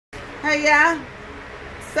Hey y'all.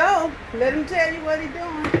 So let him tell you what he's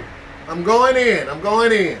doing. I'm going in. I'm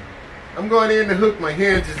going in to hook my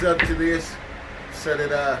hinges up to this so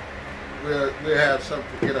that we'll have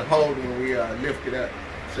something to get a hold when we lift it up.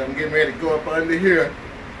 So I'm getting ready to go up under here.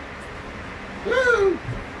 Woo!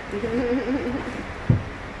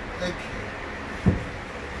 Okay.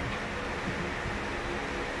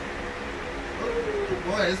 Oh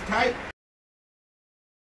boy, it's tight.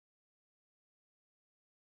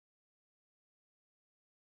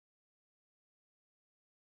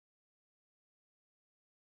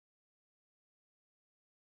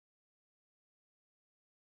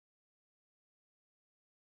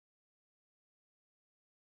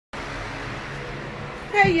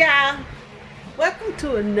 Hey y'all. Welcome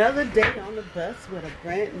to another day on the bus with a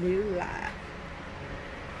brand new live.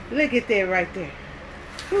 Look at that right there.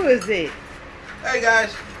 Who is it? Hey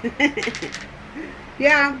guys.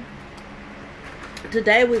 Yeah.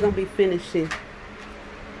 Today we're gonna be finishing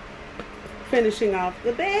off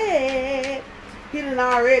the bed. He done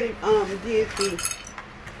already did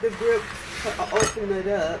the grip to open it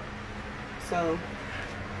up. So,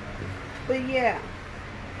 but yeah.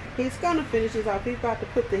 He's gonna finish this off. He's about to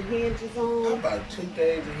put the hinges on. About 2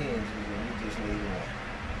 days of hinges and we just need one.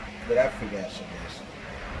 But I forgot some of this.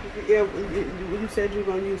 Yeah, you said you were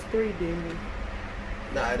gonna use 3, didn't you?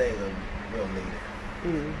 Nah, it ain't gonna, we don't need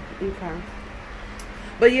it. Okay.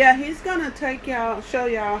 But yeah, he's gonna show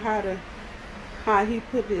y'all how he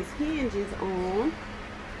put his hinges on,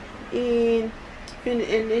 and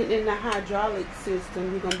in the hydraulic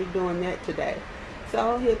system. We're gonna be doing that today.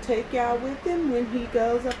 So he'll take y'all with him when he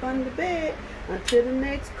goes up under the bed. Until the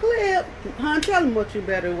next clip. Hon, tell him what you're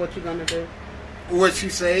gonna do. What she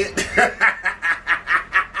said?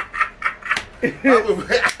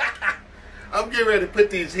 I'm getting ready to put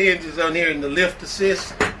these hinges on here in the lift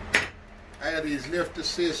assist. I have these lift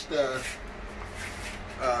assist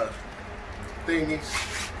thingies.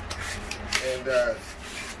 And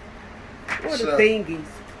what are thingies?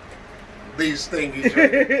 These thingies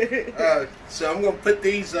right. So I'm gonna put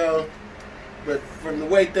these on, but from the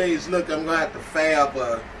way things look, I'm gonna have to fab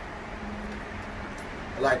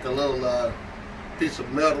like a little piece of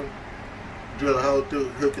metal, drill a hole through,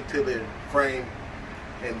 hook it to the frame,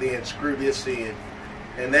 and then screw this in.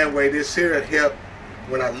 And that way this here will help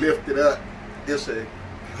when I lift it up. This will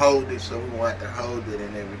hold it so we won't have to hold it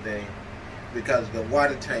and everything, because the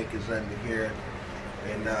water tank is under here,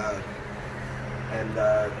 and the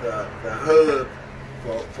hub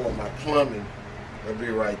for my plumbing will be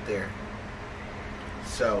right there.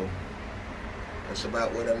 So that's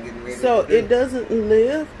about what I'm getting ready to do. So it doesn't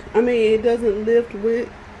lift? I mean, it doesn't lift with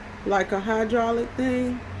like a hydraulic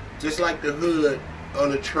thing? Just like the hood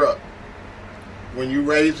on a truck. When you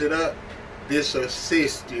raise it up, this will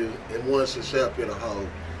assist you, and once it's up, it'll hold.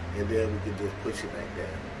 And then we can just push it back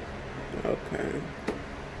down. Okay.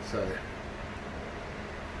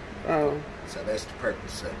 So that's the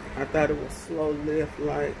purpose of it. I thought it was slow lift,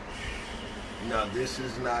 like. No, this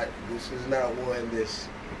is not one that's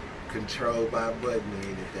controlled by a button or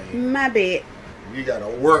anything. My bad. You gotta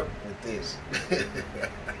work with this.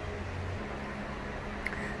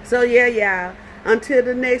 So yeah, y'all. Until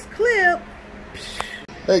the next clip.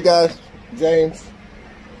 Hey guys, James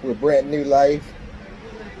with Brand New Life.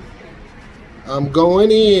 I'm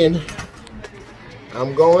going in.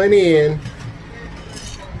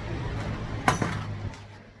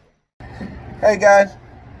 Hey guys,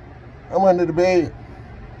 I'm under the bed.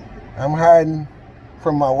 I'm hiding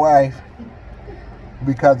from my wife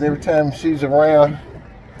because every time she's around,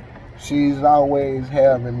 she's always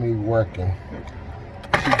having me working.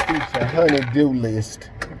 She keeps a honey-do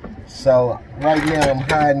list. So right now I'm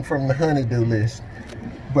hiding from the honey-do list.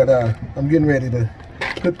 But I'm getting ready to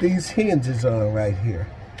put these hinges on right here.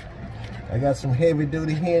 I got some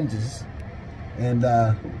heavy-duty hinges, and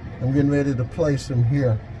I'm getting ready to place them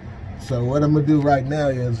here. So what I'm gonna do right now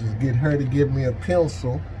is get her to give me a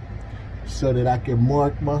pencil so that I can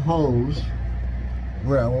mark my holes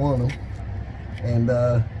where I want them,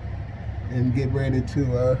 and get ready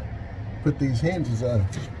to put these hinges on.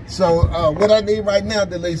 So what I need right now,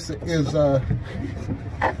 Delisa,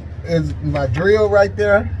 is my drill right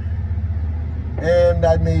there, and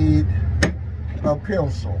I need a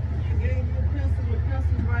pencil. I gave you a pencil. Your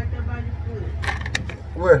pencil's right there by your foot.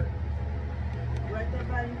 Where? Right there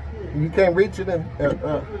by your foot. You can't reach it in.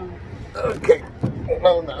 Okay.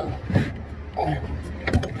 No.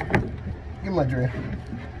 Give my drill.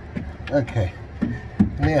 Okay.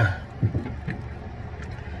 Now,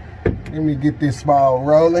 let me get this ball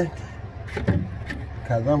rolling,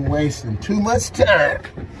 because I'm wasting too much time.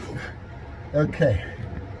 Okay.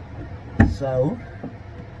 So,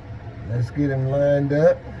 Let's get him lined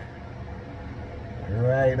up.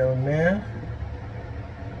 Right on there.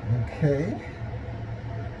 Okay.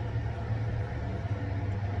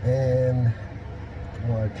 And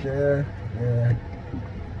mark there, there,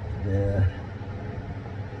 there,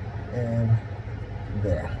 and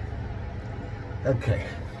there. Okay.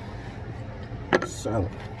 So,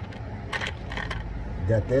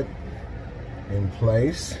 got that in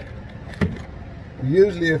place.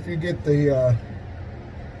 Usually if you get the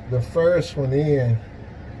first one in,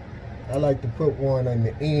 I like to put one on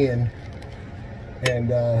the end, and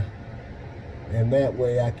that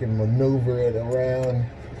way I can maneuver it around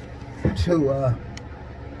to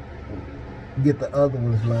get the other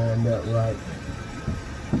ones lined up right.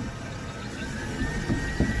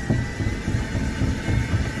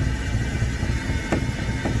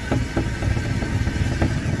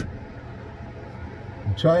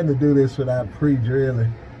 I'm trying to do this without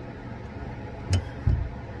pre-drilling.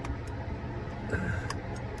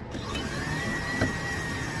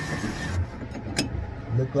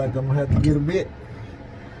 Look like I'm gonna have to get a bit.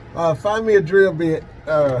 Find me a drill bit.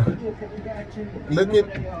 Look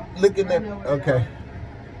at that. Okay.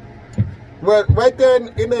 Well, right there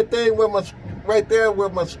in that thing where right there where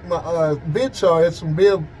my bits are, it's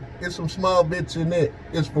some small bits in it.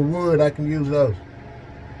 It's for wood. I can use those.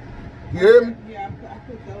 You hear me? Yeah, I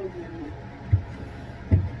put those in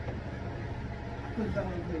there. Put those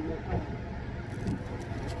in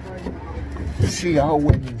there.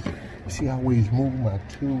 She always move my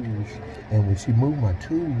tools, and when she move my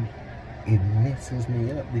tools, it messes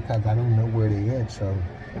me up because I don't know where they at. So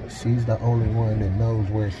she's the only one that knows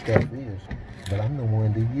where stuff is, but I'm the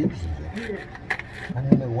one that uses it. I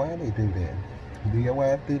don't know why they do that. Do your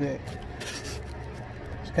wife do that?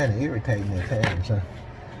 It's kind of irritating at times, huh?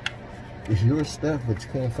 It's your stuff, but you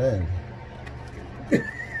can't find it.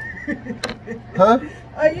 Huh?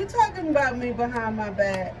 Are you talking about me behind my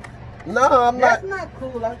back? No, I'm not. That's not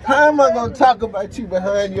cool. How am I going to talk about you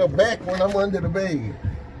behind your back when I'm under the bed?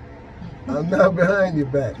 I'm not behind your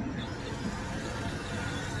back.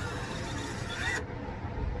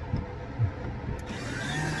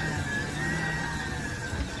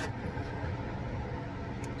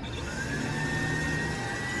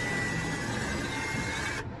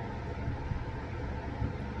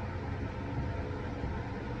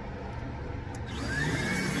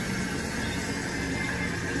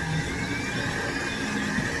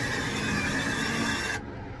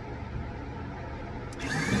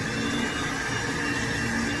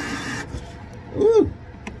 Ooh.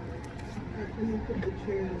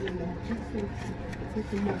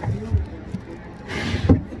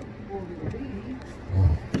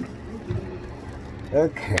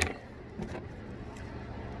 Okay.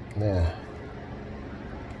 Now.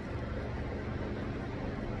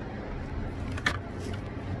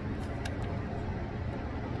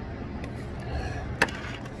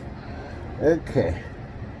 Okay.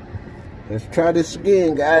 Let's try this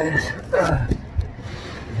again, guys.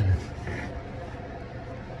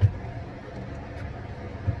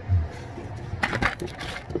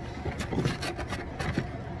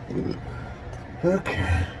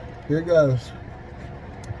 Okay, here goes.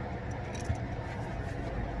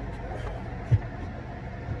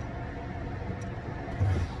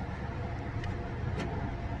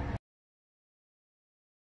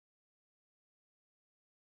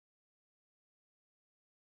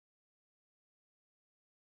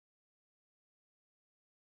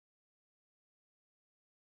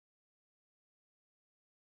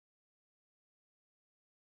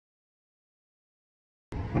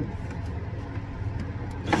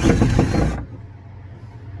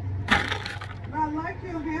 I like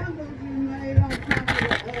your handles you made on top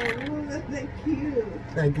of the wood. They're cute.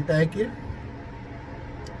 Thank you, thank you.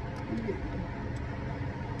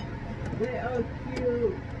 They are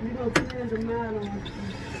cute. You gonna send them out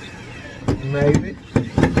on? Maybe.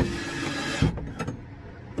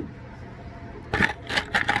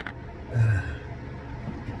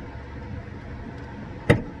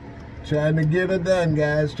 Trying to get it done,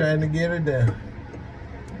 guys. Trying to get it done.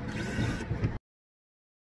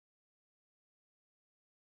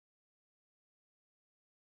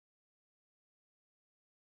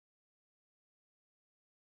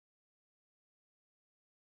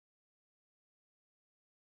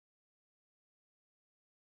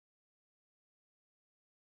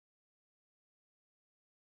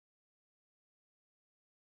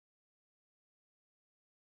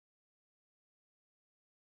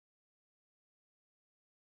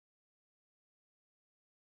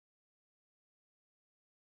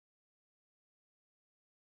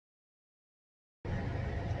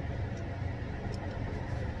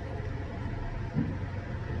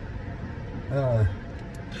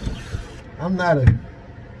 I'm not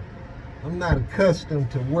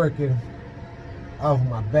accustomed to working off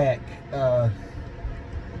my back. I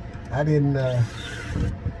didn't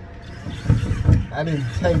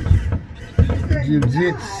take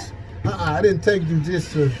jiu-jitsu. I didn't take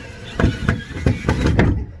jiu-jitsu.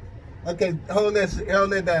 Okay, hold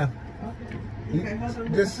that down. Okay, hold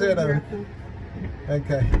on. Just sit on.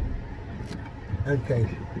 Okay. Okay.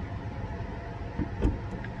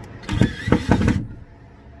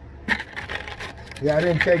 Yeah, I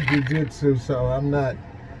didn't take jiu-jitsu, so I'm not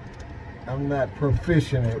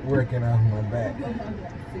proficient at working off my back.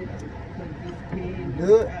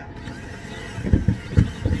 Do it.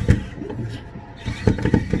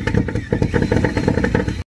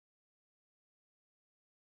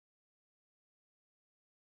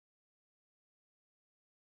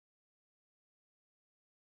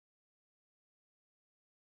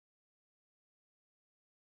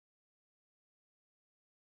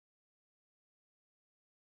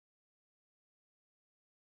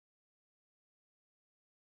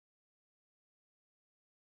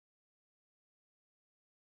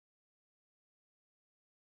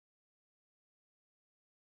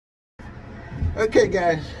 Okay,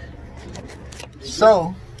 guys.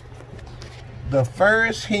 So, the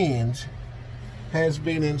first hinge has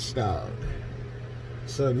been installed.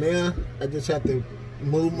 So now I just have to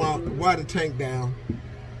move my water tank down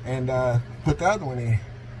and put the other one in.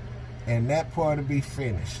 And that part will be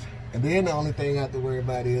finished. And then the only thing I have to worry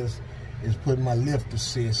about is putting my lift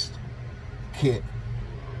assist kit.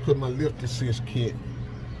 Put my lift assist kit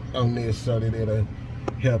on this so that it'll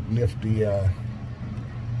help lift the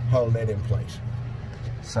hold that in place.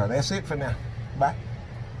 So that's it for now. Bye.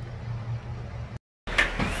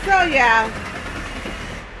 So yeah,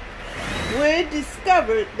 we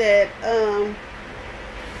discovered that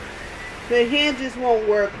the hinges won't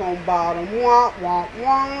work on bottom. Womp womp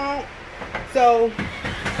womp. So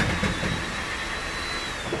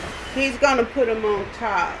he's gonna put them on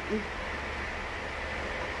top.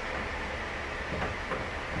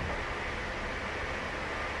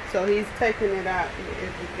 So he's taking it out,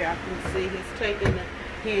 as y'all can see. He's taking the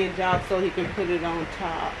hinge off so he can put it on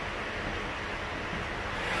top.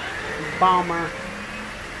 Bomber.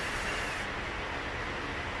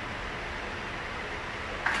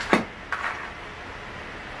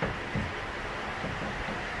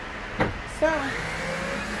 So,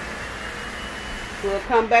 we'll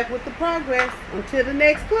come back with the progress until the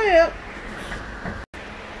next clip.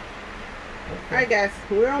 Alright guys,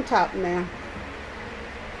 we're on top now.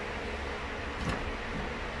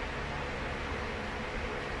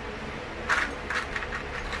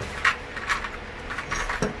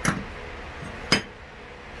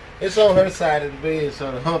 It's on her side of the bed,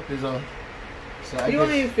 so the hump is on. So you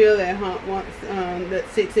won't even feel that hump once that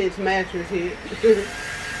 6-inch mattress hit.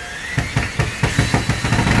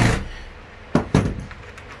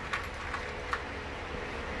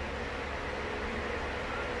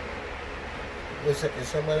 Is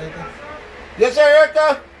somebody there? Yes, sir,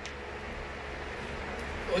 Erica.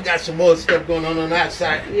 We got some more stuff going on that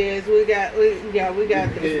side. Yes, we got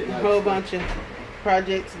a whole bunch of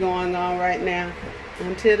projects going on right now.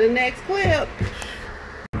 Until the next clip.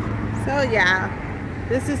 So y'all,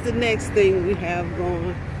 this is the next thing we have going.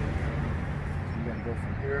 You gotta go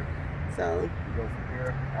from here. So You go from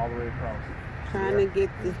here all the way across. trying to get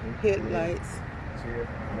the headlights It's here. You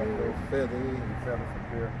gotta go feather in and feather from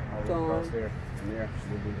here all the way across Gone. there. And there, a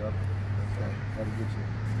little bit up. Okay, that'll get you.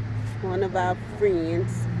 one of our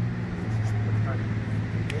friends.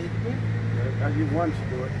 As you want to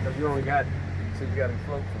do it, because you only got, so you gotta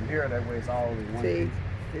float from here. That way it's all in one See,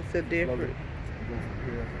 piece. it's a different. Go from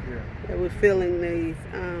here to here. Yeah, we're filling these,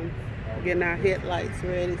 getting our headlights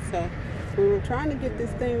ready. So we were trying to get this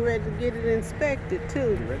thing ready to get it inspected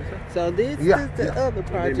too. You ready, sir? So this is the other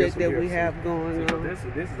project that we have going So on. this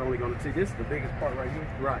is only going to take, this is the biggest part right here.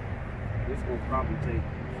 Right. This will probably take,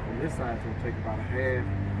 on this side, it's going to take about a half,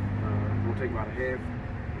 going to take about a half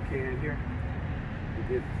can here to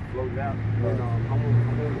get floated out. And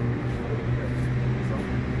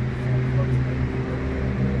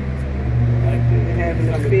We're having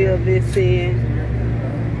to fill this in,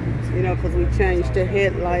 you know, because we changed the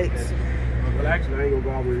headlights. Well, actually, I ain't gonna go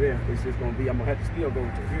all the way there. It's just gonna be, I'm gonna have to still go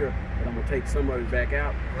to here, but I'm gonna take some of it back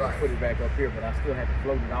out, Right. put it back up here, but I still have to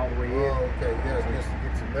float it all the way in. Oh, okay. Yeah, just to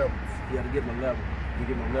get some levels. Yeah, to get my level. To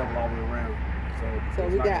get my level all the way around. So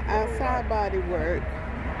it's we not got gonna go outside right. body work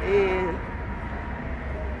and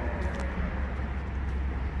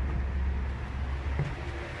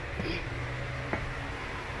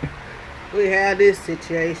we have this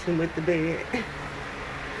situation with the bed.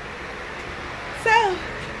 So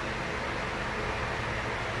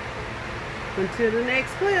Until the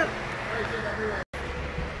next clip.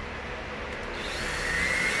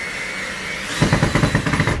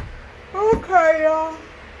 Okay, y'all.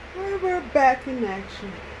 We're back in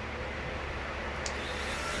action.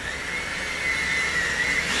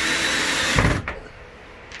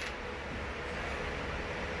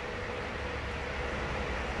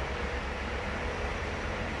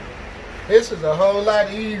 This is a whole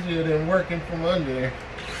lot easier than working from under there.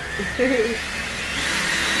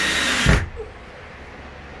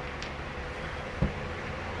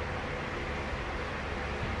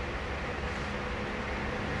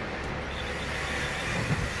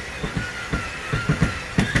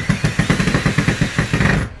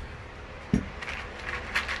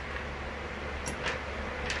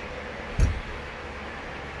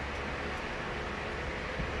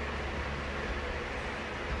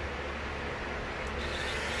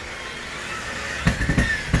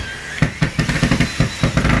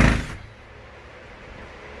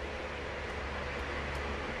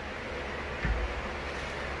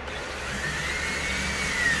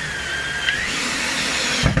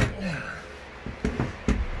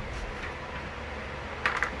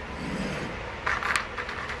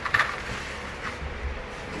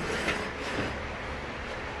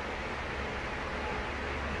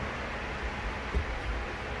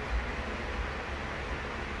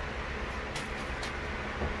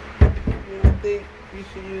 Think you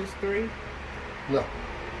should use 3? No.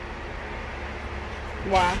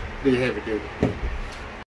 Why? They heavy duty.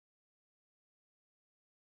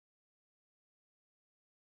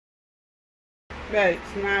 Right,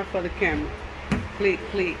 smile for the camera. Click,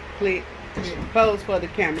 click, click. Pose for the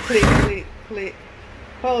camera. Click, click, click.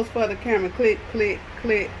 Pose for the camera. Click, click,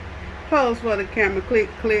 click. Pose for the camera. Click,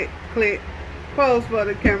 click, click. Pose for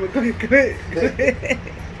the camera. Click, click, click.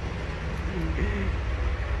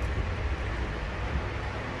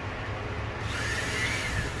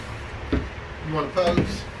 You want to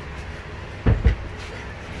pose?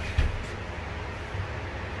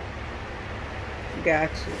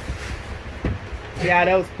 Gotcha. Yeah,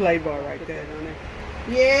 that was Playboy right there, don't it?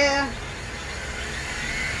 Yeah.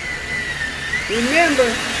 Remember,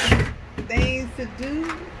 things to do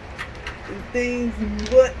and things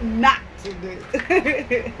what not to do.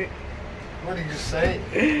 What are you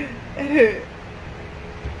saying?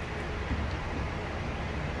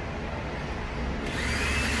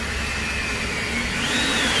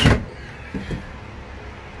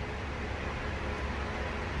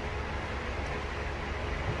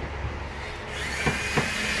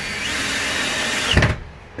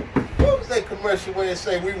 Commercial where it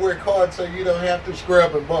say we work hard so you don't have to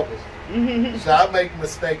scrub and bubbles. So I make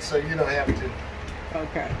mistakes so you don't have to.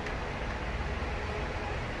 Okay.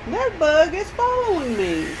 That bug is following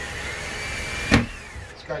me.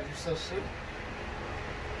 It's got you so sick.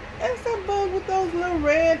 That's that bug with those little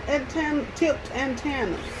red tipped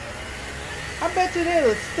antennas. I bet you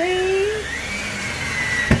they'll sting.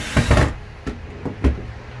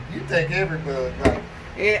 You think every bug bites?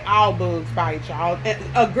 Yeah, all bugs bite, y'all.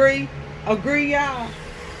 Agree? Agree, y'all?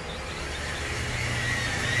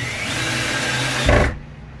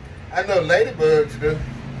 I know ladybugs do.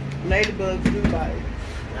 Ladybugs do bite.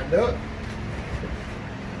 I know it.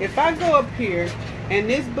 If I go up here and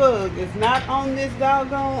this bug is not on this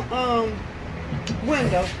doggone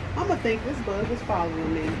window, I'm gonna think this bug is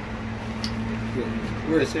following me.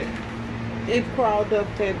 Where is it? It crawled up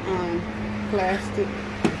that plastic.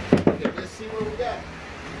 Okay, let's see what we got.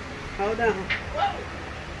 Hold on. Whoa.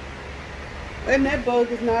 And that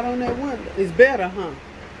bug is not on that window. It's better, huh?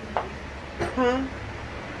 Huh?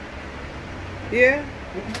 Yeah?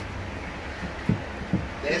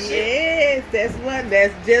 That's yes, it.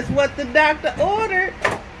 That's just what the doctor ordered.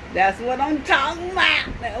 That's what I'm talking about.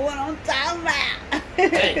 That's what I'm talking about.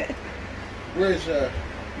 Hey, where's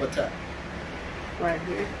my tie? Right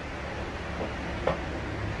here.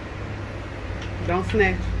 Don't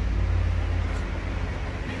snatch.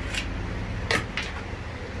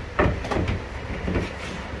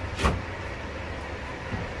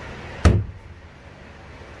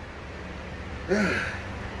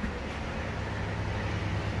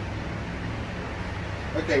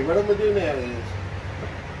 Okay, what I'm gonna do now is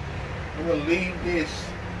I'm gonna leave this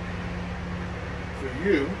for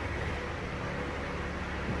you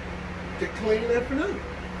to clean up and up.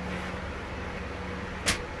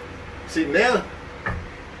 See now,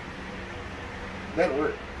 that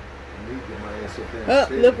worked. I need to get my ass up there.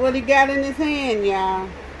 Oh, look what he got in his hand, y'all.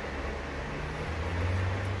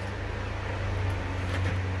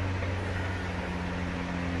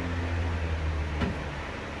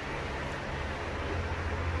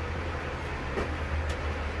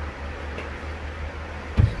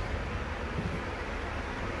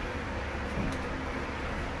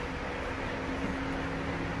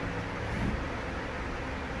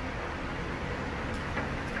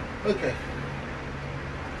 Okay.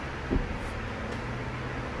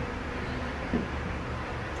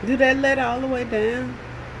 Do that let all the way down?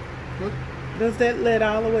 What? Does that let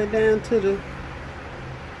all the way down to the...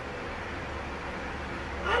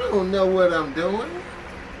 I don't know what I'm doing.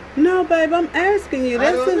 No, babe, I'm asking you.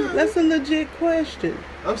 I don't know. That's a legit question.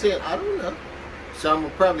 I'm saying I don't know. So I'm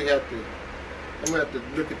gonna probably have to. I'm gonna have to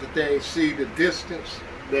look at the thing, see the distance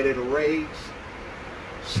that it'll raise,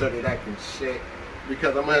 so that I can check.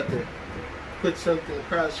 Because I'm gonna have to put something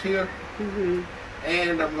across here,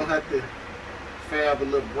 and I'm gonna have to fab a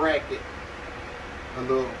little bracket, a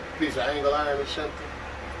little piece of angle iron or something,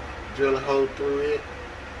 drill a hole through it,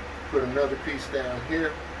 put another piece down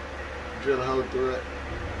here, drill a hole through it,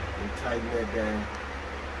 and tighten that down.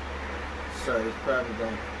 So it's probably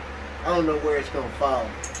gonna, I don't know where it's gonna fall.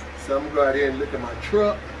 So I'm gonna go out here and look at my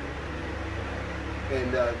truck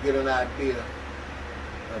and get an idea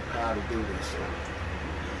of how to do this.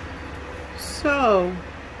 So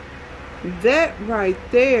that right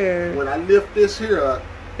there, When I lift this here up,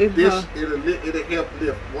 it'll help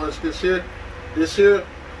lift. Once this here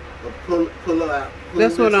will pull out.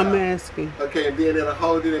 That's what I'm asking. Okay, and then it'll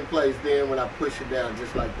hold it in place. Then when I push it down,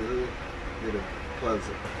 just like the hood, it'll close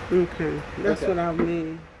it. Okay, that's what I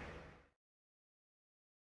mean.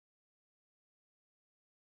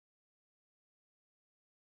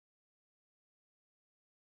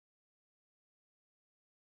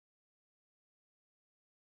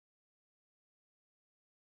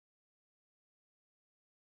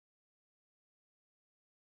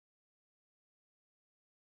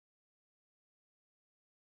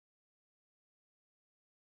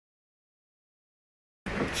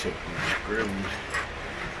 Check these screws.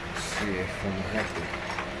 See if I'm gonna have to.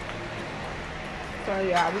 So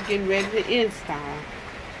y'all, we're getting ready to install.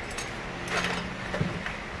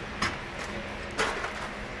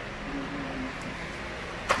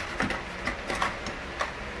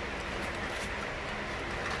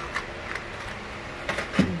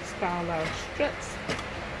 Install our struts.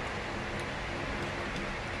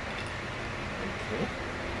 Okay.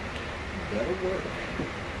 That'll work.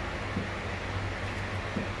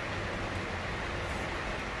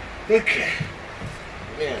 Okay.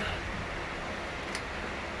 Yeah.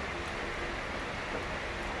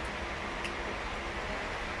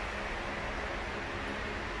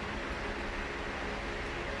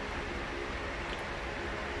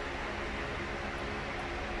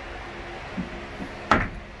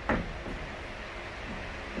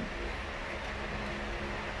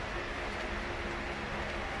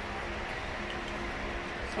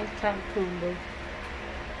 So try to combo.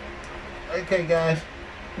 Okay, guys.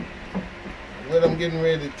 What I'm getting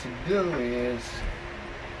ready to do is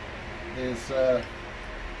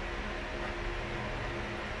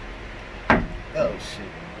oh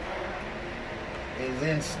shit, is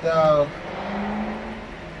install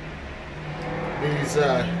these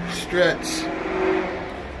struts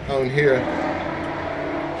on here.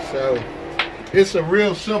 So it's a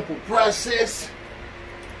real simple process,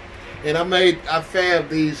 and I fabbed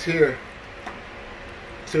these here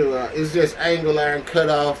to it's just angle iron cut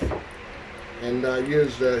off, and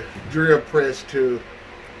use the drill press to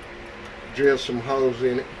drill some holes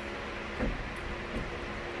in it.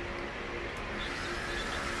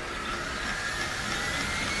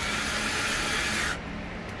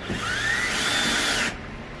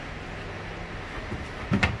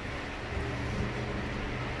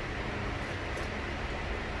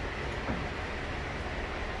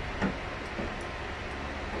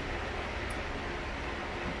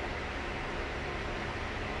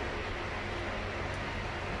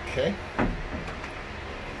 Okay.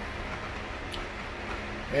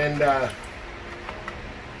 And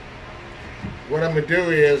what I'm gonna do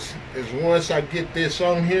is once I get this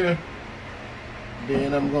on here,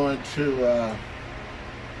 then I'm going to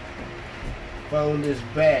fold this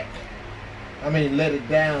back. I mean, let it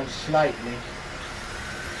down slightly.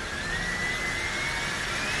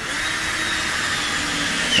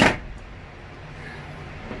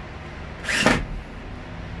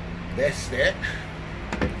 That's that.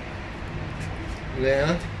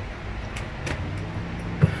 Now,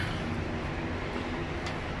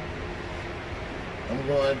 I'm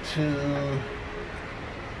going to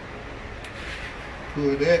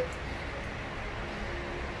put that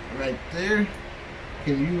right there.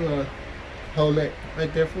 Can you hold that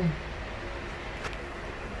right there for me?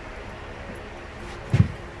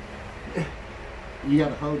 You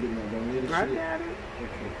gotta hold it now, don't let it slip. I got it.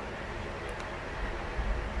 Okay.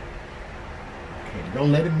 Okay,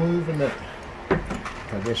 don't let it move or nothing.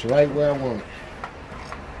 Cause it's right where I want it.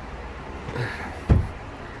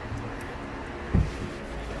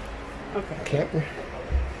 Okay. Camper.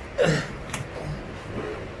 Okay,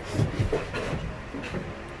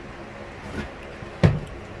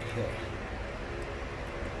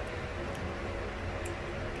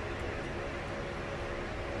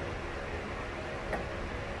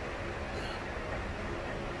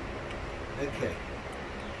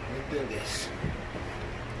 let's do this.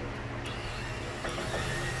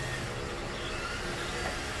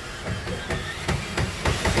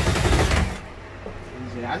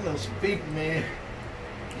 I know some people, man,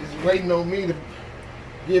 just waiting on me to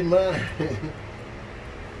get mine.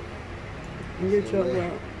 Get your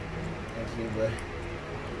That's up. it, bud.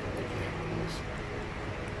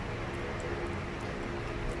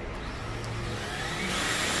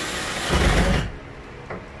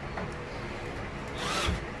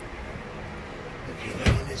 Okay,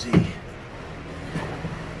 that one is in.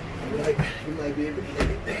 You might be able to get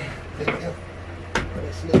it there. There you go.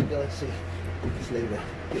 Let's let it go and see. Just let it go.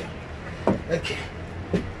 Yeah. Okay.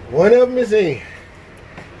 One of them is in.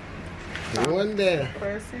 One down.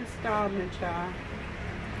 First installment, y'all.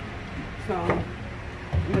 So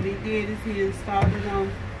what he did is he installed it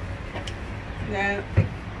on that.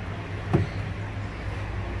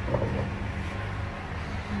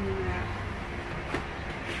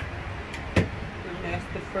 And that's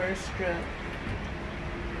the first strut.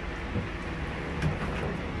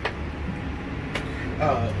 I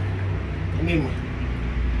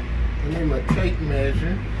need my tape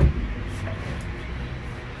measure.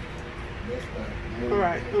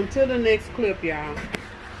 Alright, until the next clip, y'all.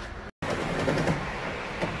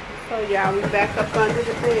 So y'all, we back up under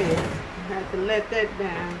the bed. Have to let that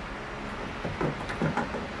down.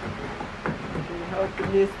 And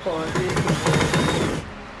hoping this part is.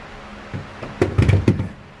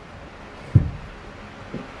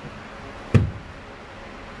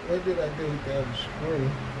 What did I do with the other screw?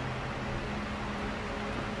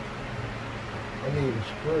 I need a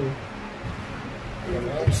screw. And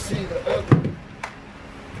I don't see the other.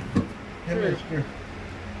 Give me a screw.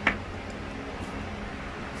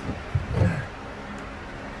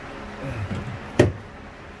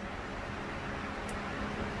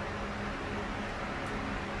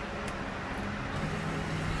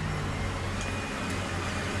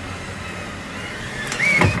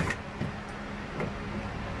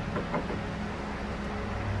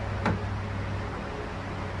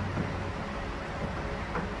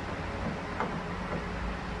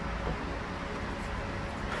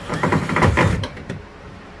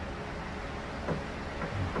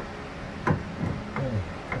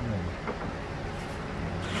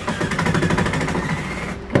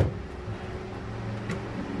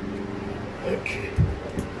 Okay.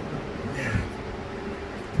 Now,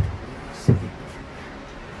 let's see.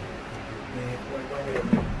 Man, what happened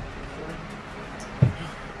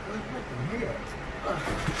here?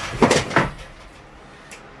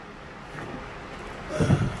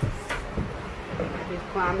 He's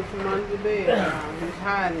climbing from under the bed. He's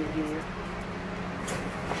hiding again.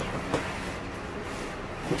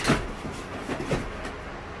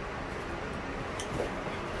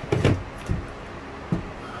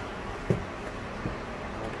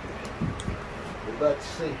 Let's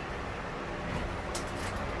see.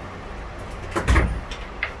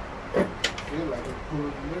 Feel like I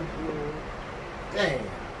pulled this one.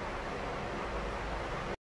 Damn.